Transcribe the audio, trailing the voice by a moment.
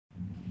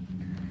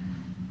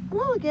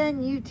Hello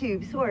again,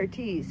 YouTube. Sue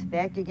Ortiz,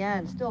 back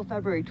again, still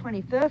February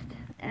 25th,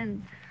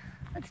 and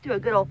let's do a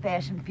good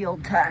old-fashioned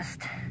field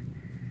test.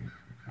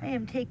 I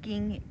am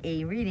taking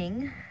a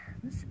reading.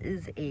 This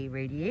is a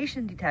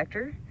radiation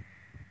detector,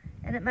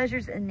 and it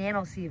measures in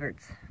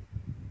nanosieverts.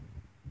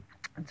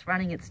 It's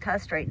running its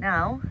test right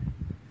now.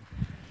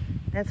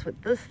 That's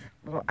what this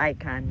little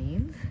icon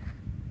means.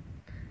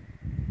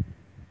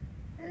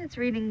 And it's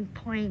reading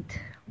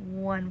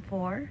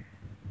 0.14.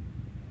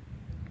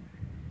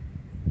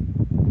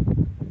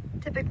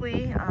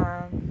 Typically,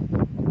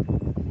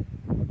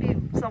 be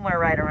somewhere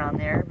right around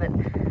there, but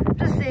I'm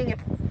just seeing if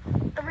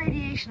the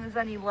radiation is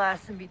any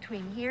less in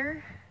between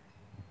here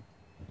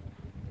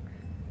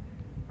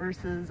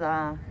versus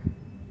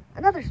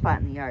another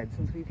spot in the yard,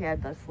 since we've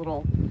had this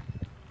little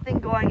thing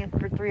going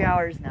for 3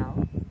 hours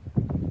now.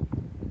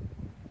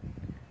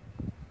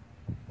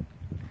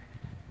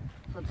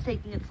 So it's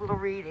taking its little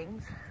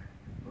readings.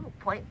 Ooh,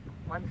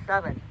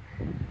 0.17.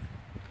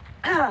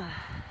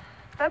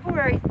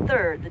 February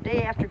 3rd, the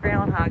day after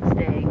Groundhog's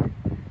Day,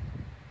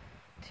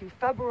 to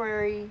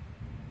February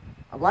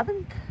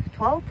 11th,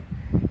 12th,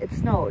 it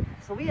snowed.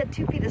 So we had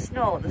 2 feet of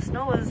snow. The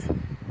snow is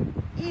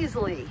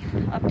easily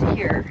up to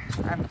here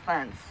on the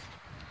fence,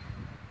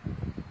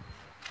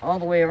 all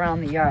the way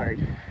around the yard.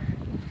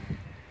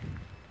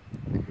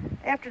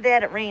 After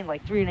that, it rained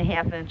like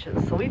 3.5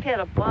 inches. So we've had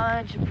a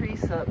bunch of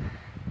precip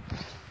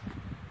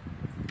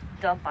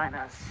dump on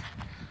us.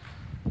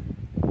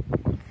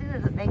 As soon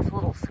as it makes a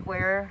little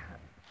square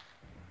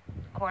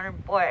corner,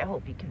 boy, I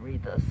hope you can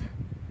read this.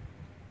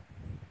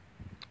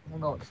 We'll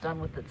know it's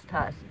done with its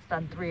test. It's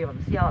done 3 of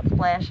them. See how it's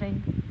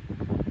flashing?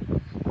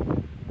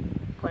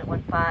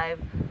 0.15.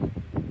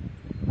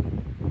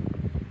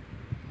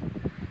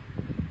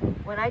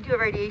 When I do a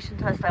radiation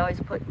test, I always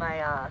put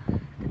my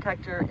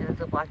detector in a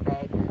Ziploc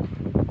bag.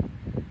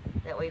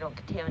 That way you don't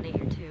contaminate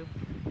your tube.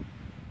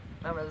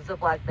 Remember, the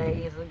Ziploc bag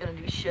isn't going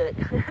to do shit.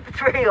 If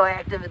it's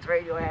radioactive, it's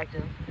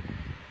radioactive.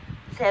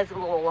 This has a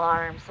little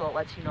alarm, so it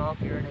lets you know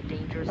if you're in a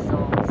dangerous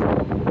zone.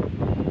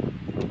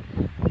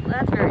 So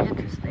that's very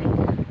interesting.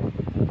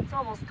 It's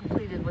almost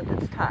completed with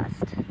its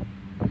test.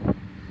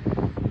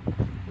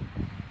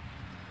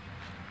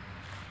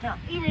 Now,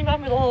 you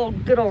remember the whole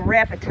good old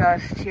rapid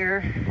test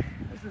here.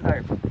 This is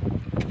our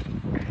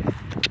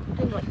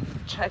thing that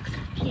checks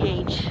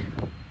pH.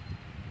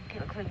 Okay,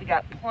 looks like we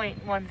got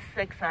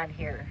 0.16 on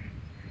here.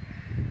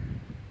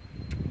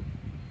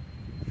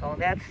 So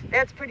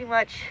that's pretty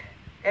much,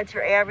 that's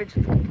your average.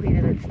 It's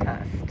completed its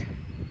test.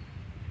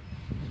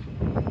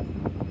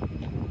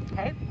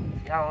 Okay,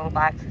 see our little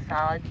box is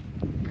solid.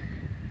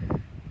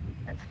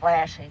 It's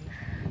flashing.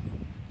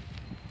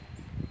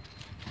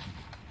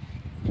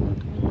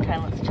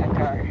 Meantime, let's check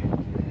our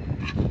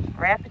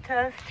rapid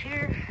test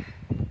here.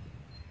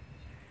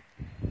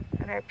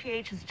 And our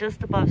pH is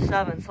just above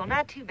 7, so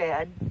not too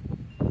bad.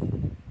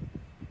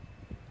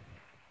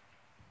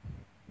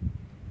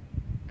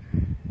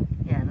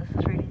 Yeah, this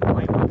is reading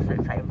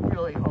 0.16. I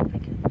really hope we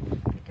can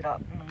pick it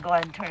up. I'm going to go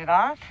ahead and turn it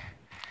off.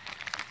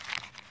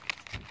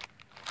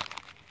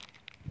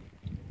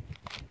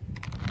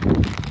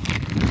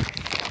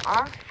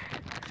 Off.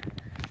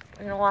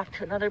 We're going to walk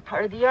to another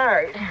part of the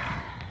yard.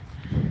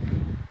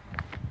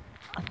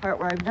 A part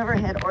where I've never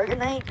had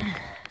orgonite.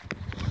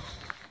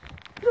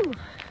 Whew.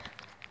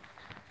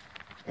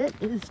 It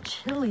is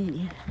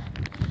chilly.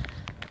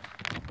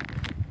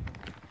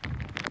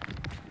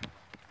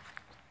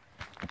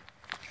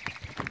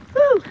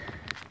 Whew.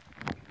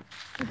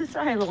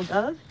 Sorry, little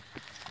dove.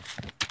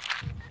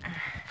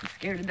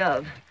 Scared of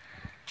dove.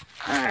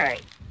 All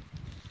right.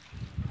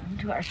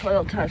 Do our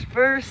soil test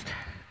first.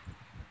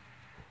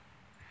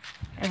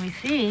 And we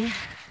see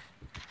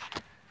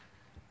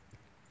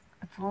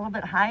it's a little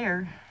bit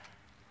higher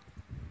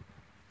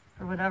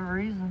for whatever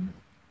reason.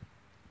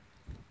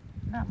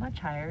 Not much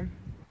higher.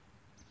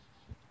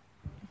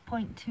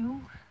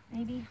 0.2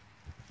 maybe.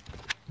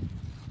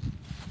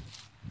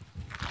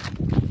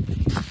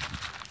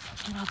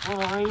 Get up a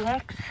little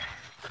Radex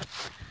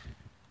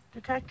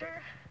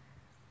detector.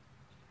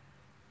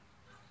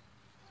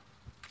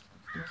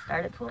 It's going to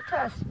start its little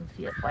test. You can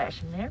see it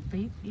flashing there.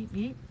 Beep, beep,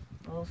 beep.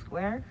 A little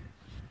square.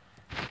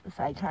 This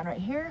icon right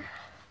here.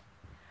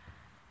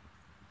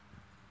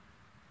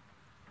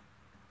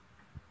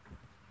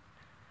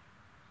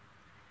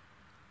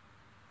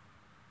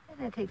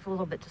 And it takes a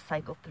little bit to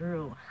cycle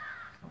through.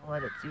 So we'll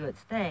let it do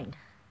its thing.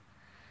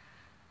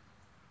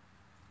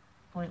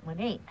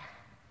 0.18.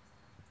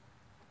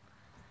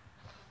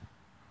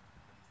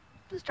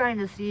 Just trying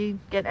to see,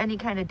 get any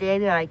kind of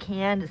data I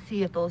can to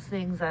see if those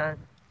things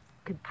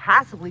could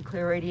possibly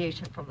clear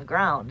radiation from the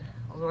ground,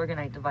 those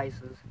orgonite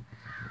devices.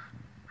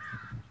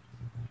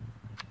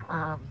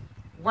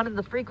 One of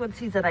the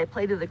frequencies that I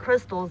play to the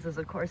crystals is,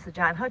 of course, the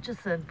John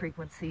Hutchison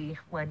frequency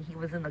when he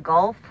was in the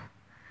Gulf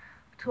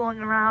tooling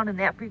around, and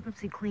that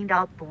frequency cleaned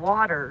out the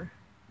water.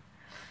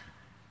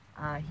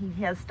 He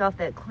has stuff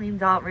that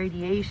cleans out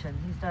radiation.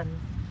 He's done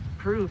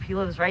proof. He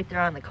lives right there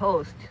on the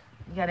coast.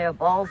 You gotta have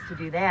balls to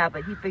do that,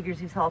 but he figures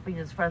he's helping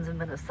his friends in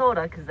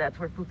Minnesota because that's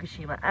where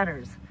Fukushima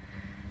enters.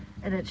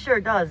 And it sure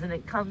does, and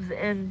it comes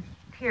in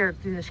here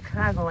through the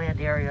Chicagoland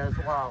area as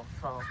well.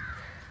 So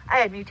I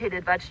had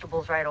mutated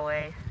vegetables right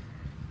away.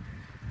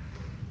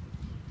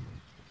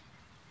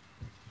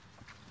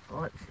 So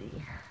let's see.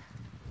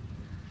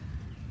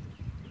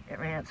 It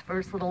ran its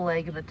first little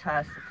leg of the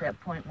test. It's at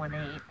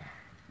 0.18.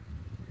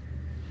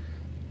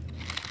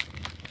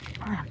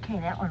 Okay,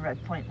 that one read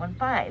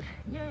 0.15.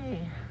 Yay!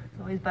 It's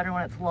always better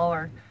when it's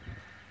lower.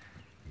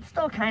 It's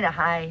still kind of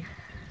high.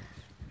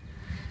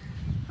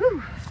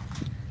 Whew!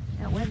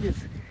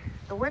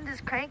 The wind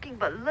is cranking,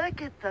 but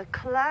look at the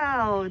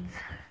clouds.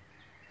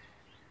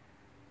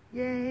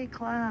 Yay,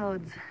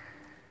 clouds.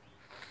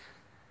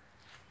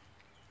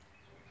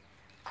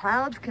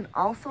 Clouds can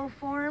also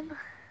form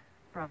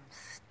from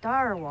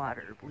star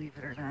water, believe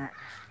it or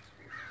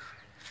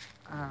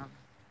not.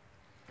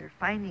 They're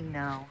finding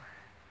now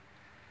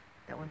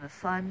that when the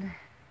sun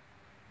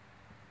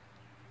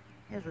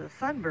has a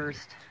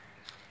sunburst,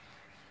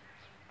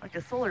 like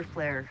a solar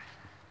flare,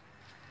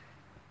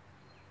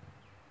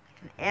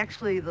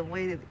 actually the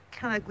way that it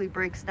chemically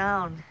breaks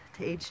down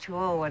to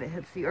H2O when it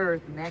hits the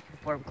earth, and that can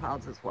form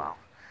clouds as well.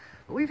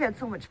 But we've had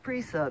so much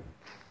precip.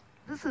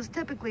 This is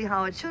typically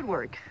how it should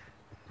work.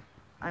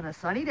 On a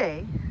sunny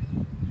day,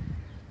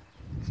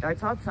 it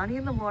starts out sunny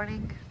in the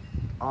morning,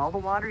 all the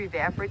water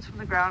evaporates from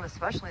the ground,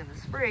 especially in the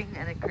spring,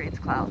 and it creates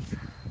clouds.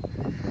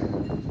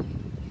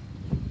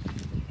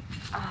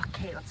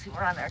 Okay, let's see,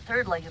 we're on our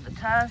third leg of the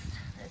test.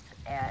 It's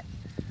at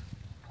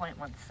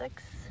 0.16.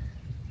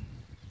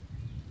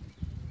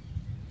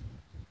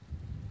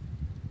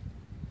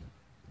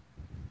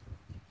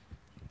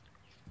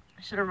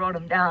 I should have wrote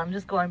them down. I'm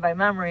just going by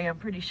memory. I'm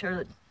pretty sure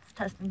that it's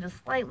testing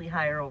just slightly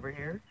higher over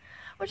here,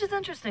 which is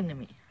interesting to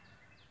me.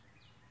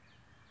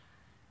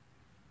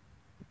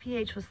 The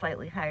pH was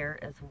slightly higher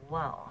as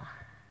well.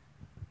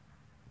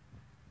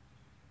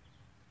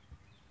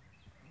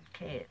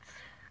 Okay, it's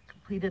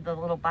completed the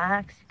little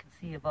box. You can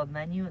see above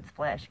menu, it's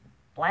flashing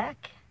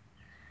black.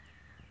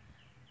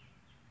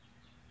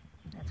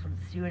 That's what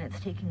it's doing. It's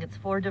taking its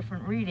 4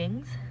 different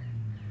readings.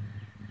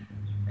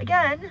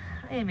 Again,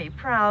 I am a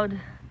proud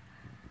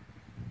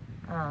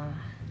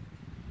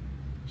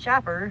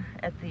shopper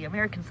at the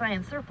American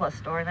Science Surplus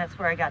store, and that's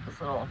where I got this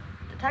little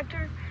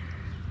detector.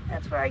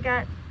 That's where I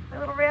got my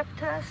little rap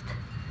test.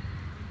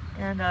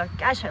 And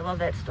gosh, I love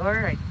that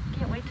store. I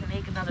can't wait to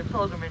make another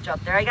pilgrimage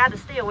up there. I got to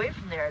stay away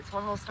from there. It's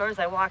one of those stores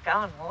I walk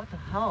out and, well, what the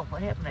hell?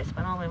 What happened? I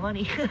spent all my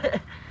money.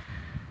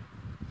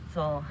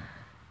 So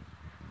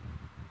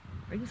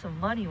bring some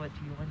money with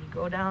you when you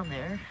go down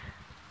there.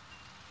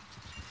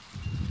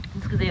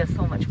 It's because they have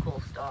so much cool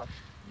stuff.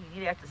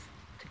 You have to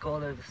go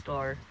to the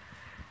store.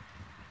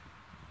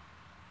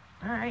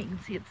 Alright, you can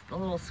see it's the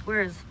little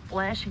square is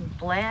flashing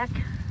black.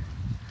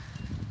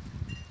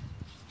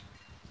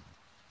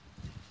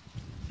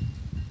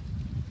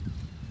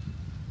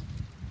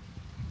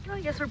 Well,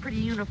 I guess we're pretty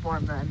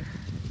uniform then.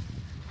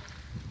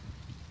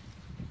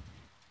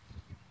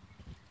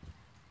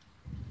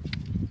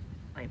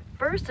 My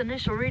first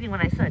initial reading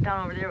when I set it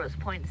down over there was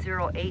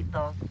 0.08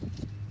 though.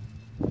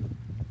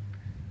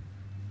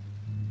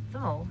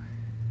 So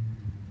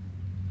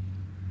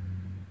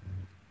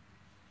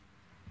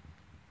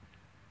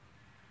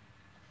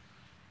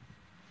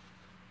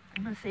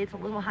I'm going to say it's a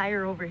little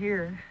higher over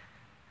here.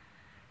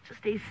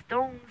 Just a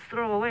stone's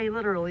throw away,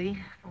 literally,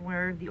 from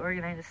where the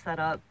orgonite is set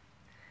up.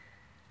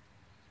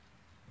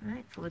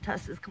 Alright, so the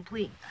test is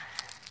complete.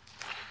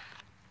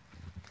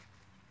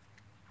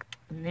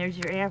 And there's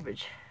your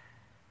average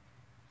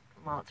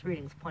from all its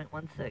readings,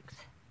 0.16.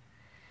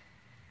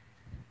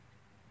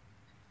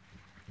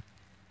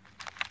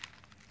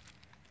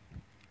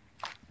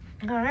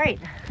 Alright.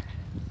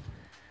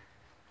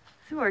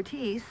 Sue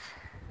Ortiz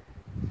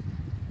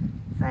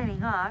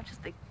signing off.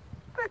 Just a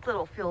quick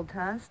little field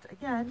test.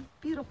 Again,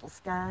 beautiful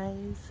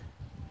skies.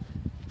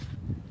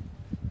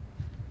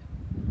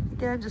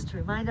 Again, just to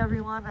remind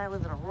everyone, I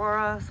live in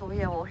Aurora, so we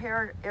have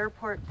O'Hare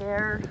Airport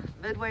there,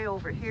 Midway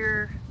over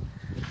here.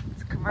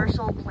 It's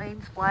commercial,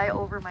 planes fly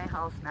over my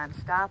house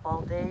non-stop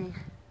all day.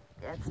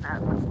 That's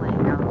not what's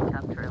laying down the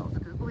chemtrails,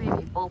 because believe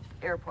me, both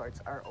airports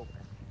are open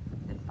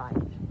and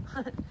fine.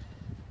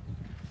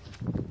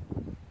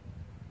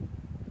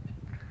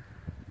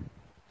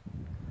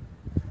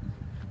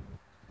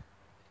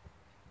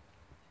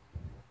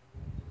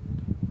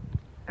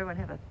 Everyone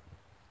have a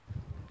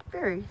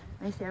very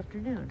nice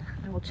afternoon.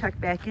 I will check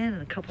back in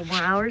a couple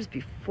more hours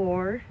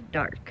before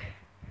dark.